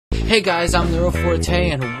Hey guys, I'm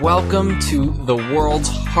Forte, and welcome to the world's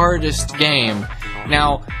hardest game.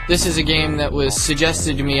 Now, this is a game that was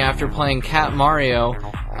suggested to me after playing Cat Mario.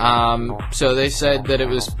 So they said that it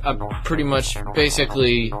was pretty much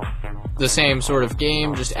basically the same sort of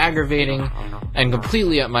game, just aggravating and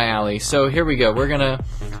completely up my alley. So here we go. We're gonna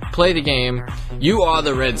play the game. You are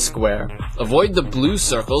the red square. Avoid the blue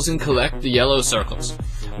circles and collect the yellow circles.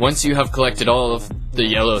 Once you have collected all of the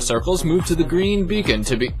yellow circles, move to the green beacon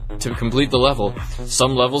to complete the level.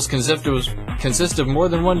 Some levels consist of more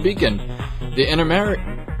than one beacon. The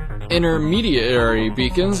intermediary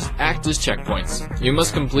beacons act as checkpoints. You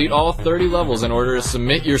must complete all 30 levels in order to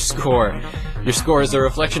submit your score. Your score is a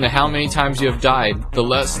reflection of how many times you have died. The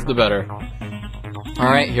less, the better.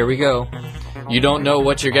 Alright, here we go. You don't know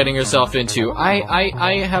what you're getting yourself into.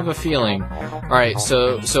 I have a feeling. Alright,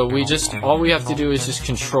 so all we have to do is just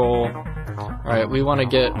control. Alright, we want to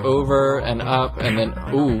get over and up and then,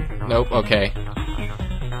 ooh, nope, okay.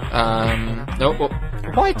 Nope,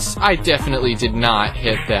 what? I definitely did not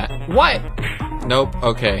hit that. What? Nope,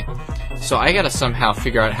 okay. So I gotta somehow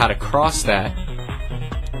figure out how to cross that.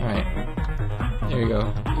 Alright. There we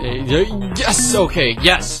go. Yes, okay,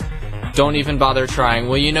 yes! Don't even bother trying.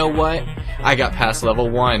 Well, you know what? I got past level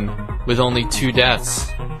 1 with only 2 deaths.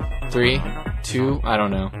 3, 2, I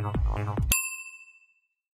don't know.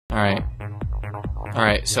 Alright.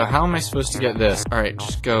 Alright, so how am I supposed to get this? Alright,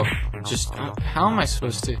 just go. How am I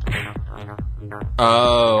supposed to...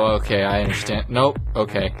 Oh, okay, I understand. Nope,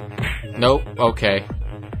 okay. Nope, okay.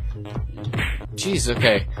 Jeez,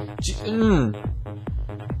 okay.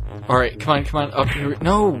 Alright, come on, up here.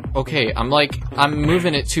 No, okay, I'm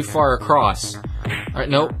moving it too far across. Alright,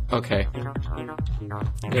 nope, okay.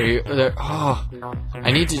 There, oh,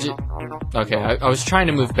 I need to okay, I was trying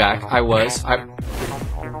to move back.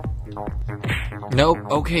 Nope,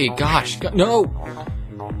 okay, gosh, no!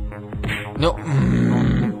 No,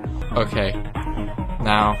 okay.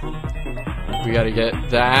 Now, we gotta get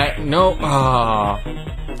that. No,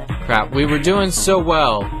 crap, we were doing so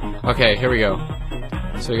well. Okay, here we go.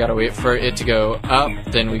 So we gotta wait for it to go up,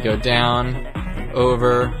 then we go down,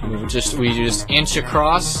 over, we just inch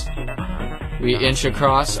across. We inch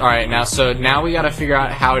across. Alright, now we gotta figure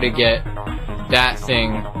out how to get that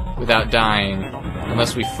thing without dying.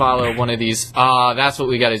 Unless we follow one of these. That's what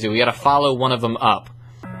we gotta do. We gotta follow one of them up.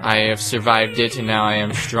 I have survived it, and now I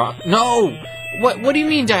am strong. No! What do you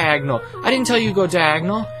mean diagonal? I didn't tell you to go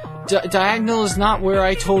diagonal. Diagonal is not where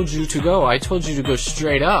I told you to go. I told you to go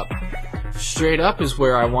straight up. Straight up is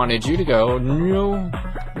where I wanted you to go. No.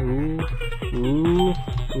 Ooh.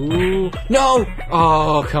 No!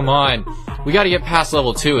 Oh, come on. We gotta get past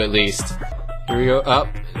level 2 at least. Here we go, up,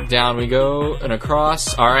 down we go, and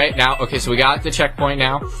across. Alright, now, okay, so we got the checkpoint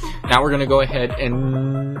now. Now we're gonna go ahead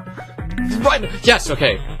and... What? Yes,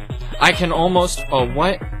 okay. I can almost... Oh,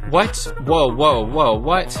 what? What? Whoa,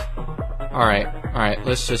 what? Alright,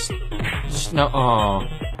 let's just... No, oh.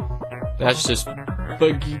 That's just...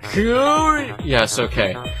 Yes,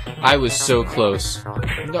 okay. I was so close.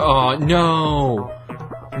 Oh, no!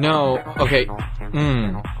 No, okay.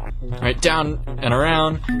 Alright, down and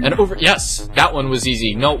around and over. Yes! That one was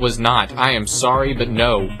easy. No, it was not. I am sorry, but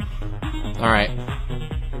no. Alright.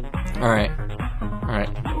 Alright.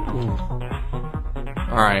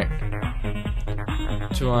 Alright.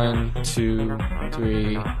 1, 2,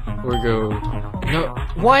 3. We go. No.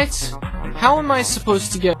 What? How am I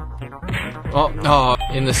supposed to get... Oh,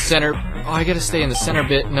 in the center. Oh, I gotta stay in the center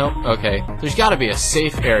bit. Nope. Okay. There's gotta be a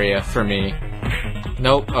safe area for me.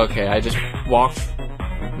 Nope. Okay, I just walked.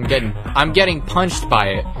 I'm getting punched by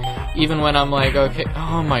it, even when I'm like, okay.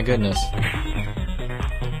 Oh my goodness.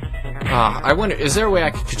 I wonder, is there a way I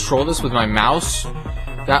could control this with my mouse?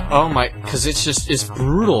 Because it's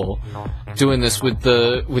brutal doing this with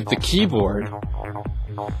the keyboard.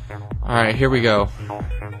 All right, here we go.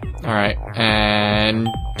 All right, and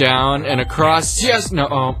down and across. Yes,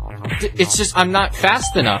 no. It's just I'm not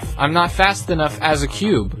fast enough. I'm not fast enough as a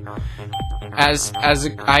cube. I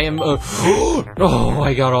am a... Oh,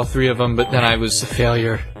 I got all 3 of them, but then I was a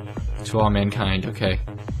failure to all mankind. Okay.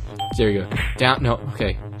 There you go. Down, no,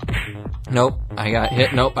 okay. Nope, I got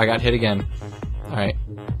hit. Nope, I got hit again. Alright.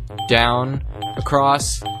 Down,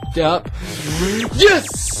 across, up.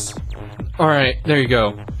 Yes! Alright, there you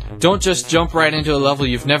go. Don't just jump right into a level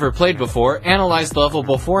you've never played before. Analyze the level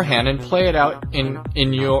beforehand and play it out in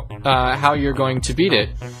your, how you're going to beat it.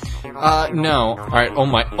 No. Alright,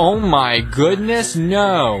 oh my goodness,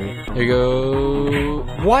 no! There you go...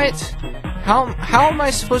 What? How am I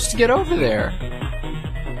supposed to get over there?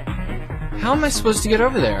 How am I supposed to get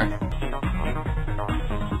over there?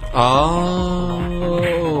 Oh.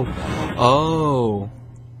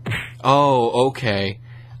 Oh, okay.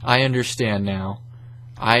 I understand now.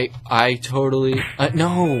 I totally...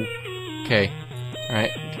 no! Okay.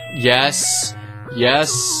 Alright. Yes!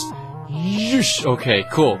 Yes! Yeesh! Okay,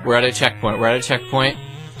 cool. We're at a checkpoint. We're at a checkpoint.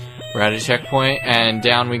 We're at a checkpoint, and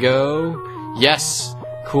down we go. Yes!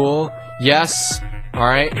 Cool. Yes!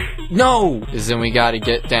 Alright. No! Is then we gotta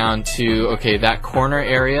get down to... okay, that corner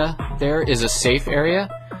area there is a safe area.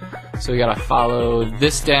 So we gotta follow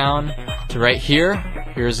this down to right here.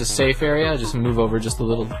 Here's a safe area. Just move over just a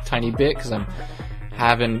little tiny bit because I'm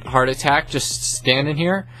having heart attack just standing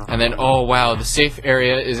here. And then, oh wow, the safe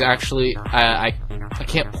area is actually, I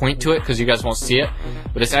can't point to it because you guys won't see it,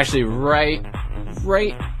 but it's actually right.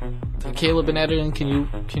 Caleb and editing, can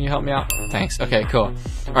you help me out? Thanks. Okay, cool.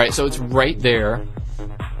 All right, so it's right there,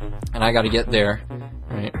 and I got to get there.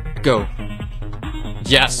 All right, go.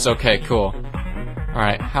 Yes. Okay, cool. All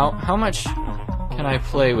right, how much can I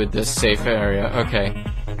play with this safe area? Okay.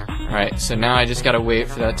 All right, so now I just got to wait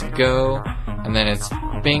for that to go, and then it's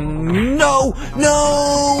bing. No!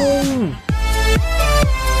 No!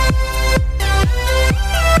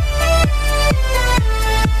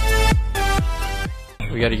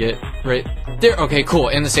 We gotta get right there. Okay, cool.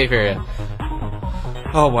 In the safe area.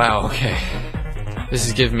 Oh, wow. Okay. This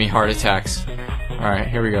is giving me heart attacks. Alright,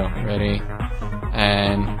 here we go. Ready?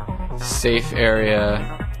 And safe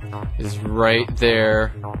area is right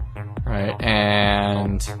there. Alright,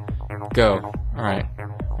 and go. Alright.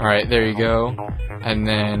 Alright, there you go. And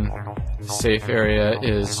then safe area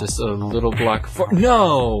is just a little block for—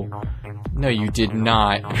 no! No, you did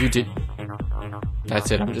not. You did—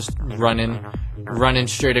 that's it. I'm just running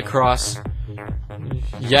straight across.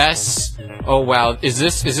 Yes. Oh wow. Is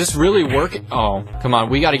this really working? Oh, come on.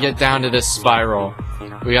 We got to get down to this spiral.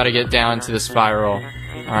 We got to get down to the spiral.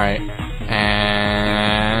 All right.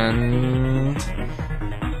 And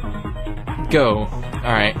go.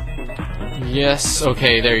 All right. Yes.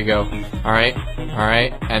 Okay, there you go. All right. All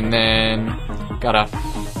right. And then got to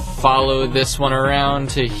follow this one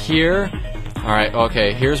around to here. All right.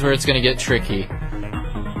 Okay. Here's where it's going to get tricky.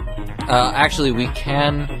 Actually, we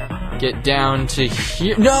can get down to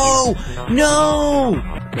here. No! No!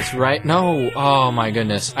 That's right. No! Oh my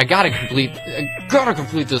goodness. I gotta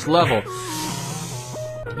complete this level.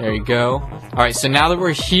 There you go. Alright, so now that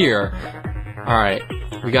we're here, alright,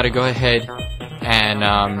 we gotta go ahead and,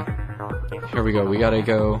 here we go. We gotta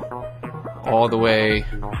go all the way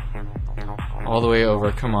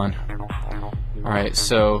over. Come on. Alright,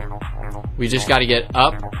 so we just gotta get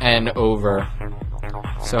up and over.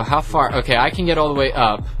 So how far? Okay, I can get all the way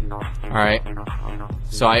up. Alright.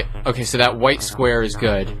 So okay, so that white square is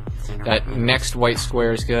good. That next white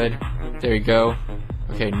square is good. There you go.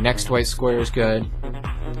 Okay, next white square is good.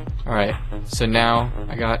 Alright, so now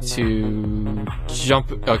I got to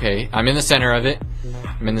jump. Okay, I'm in the center of it.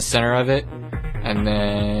 I'm in the center of it. And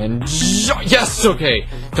then... yes! Okay!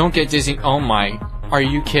 Don't get dizzy. Oh my... are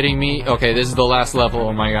you kidding me? Okay, this is the last level.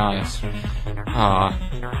 Oh my gosh.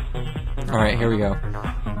 Alright, here we go.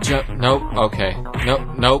 Nope, okay.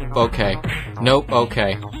 Nope, okay. Nope,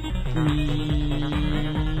 okay.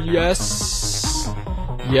 Yes.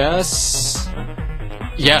 Yes.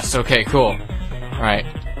 Yes, okay, cool. Alright.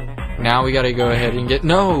 Now we gotta go ahead and get...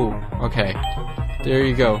 no! Okay. There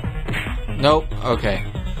you go. Nope, okay.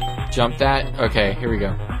 Jump that. Okay, here we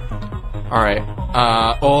go. Alright.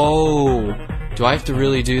 Oh! Do I have to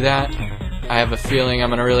really do that? I have a feeling I'm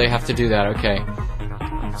gonna really have to do that. Okay.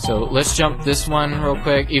 So let's jump this one real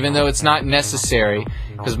quick, even though it's not necessary,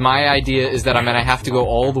 because my idea is that I'm gonna have to go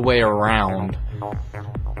all the way around.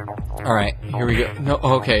 Alright, here we go. No,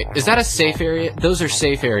 okay. Is that a safe area? Those are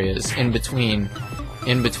safe areas in between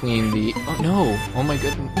the... oh no! Oh my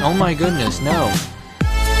goodness! Oh my goodness! No!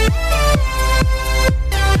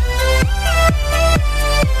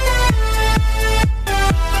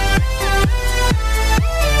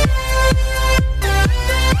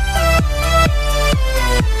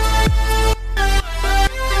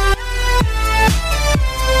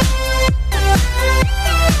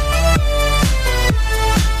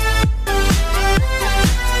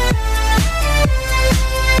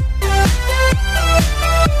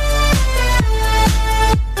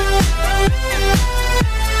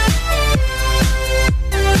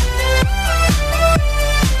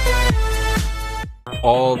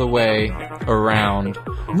 All the way around.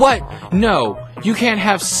 What? No! You can't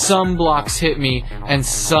have some blocks hit me and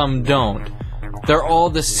some don't. They're all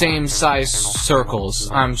the same size circles.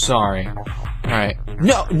 I'm sorry. Alright.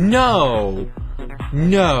 No! No!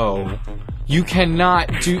 No! You cannot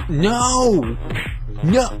do... no!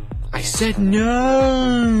 No! I said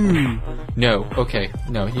no! No. Okay.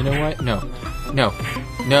 No. You know what? No. No.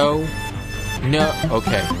 No. No.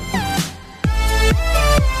 Okay.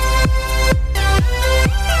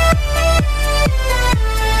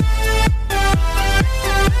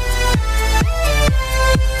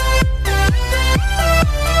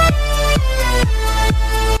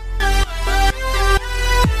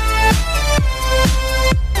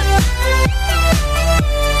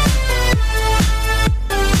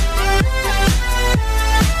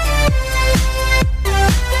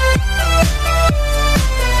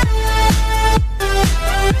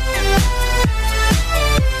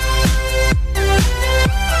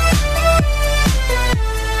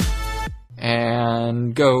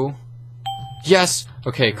 Go. Yes!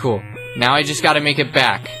 Okay, cool. Now I just gotta make it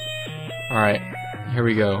back. Alright, here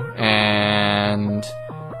we go. And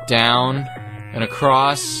down and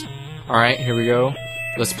across. Alright, here we go.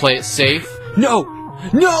 Let's play it safe. No!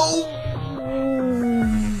 No!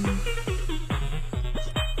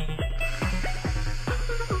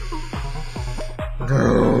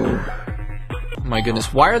 Oh my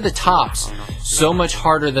goodness, why are the tops so much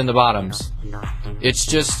harder than the bottoms? It's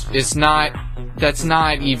just, it's not, that's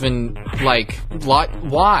not even, like,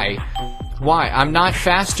 why? Why? I'm not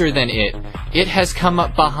faster than it. It has come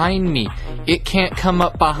up behind me. It can't come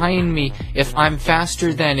up behind me if I'm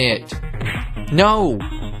faster than it. No!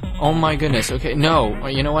 Oh my goodness, okay, no.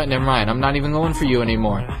 You know what, never mind. I'm not even going for you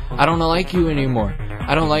anymore. I don't like you anymore.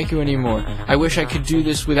 I don't like you anymore. I wish I could do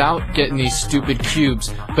this without getting these stupid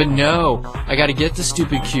cubes. But no! I gotta get the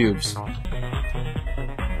stupid cubes.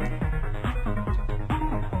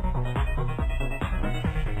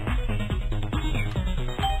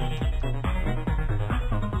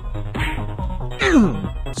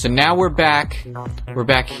 So now we're back. We're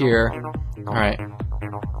back here. Alright.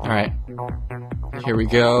 Alright. Here we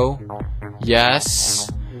go. Yes.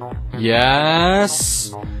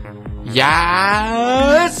 Yes.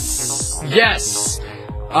 Yes. Yes.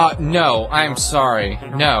 No. I'm sorry.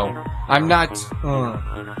 No. I'm not.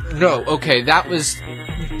 No. Okay, that was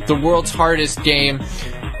the world's hardest game.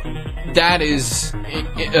 That is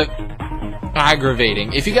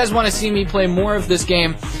aggravating. If you guys want to see me play more of this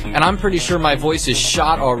game, and I'm pretty sure my voice is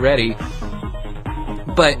shot already,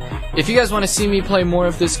 but if you guys want to see me play more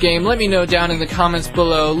of this game, let me know down in the comments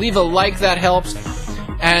below. Leave a like, that helps,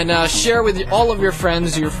 and share with all of your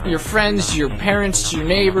friends, your friends, your parents, your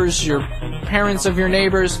neighbors, your parents of your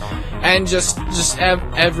neighbors, and just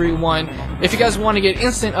everyone. If you guys want to get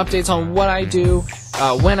instant updates on what I do,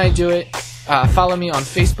 when I do it, follow me on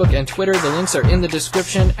Facebook and Twitter. The links are in the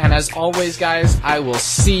description. And as always, guys, I will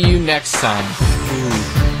see you next time.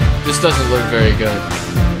 Ooh, this doesn't look very good.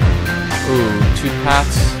 Ooh, 2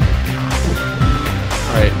 paths.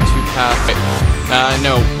 Alright, 2 paths.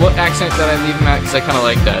 No, what accent did I leave him at? Because I kind of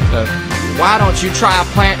like that. Why don't you try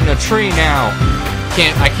planting a tree now?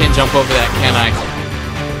 I can't jump over that, can I?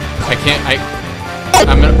 I can't,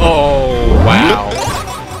 I'm gonna, oh.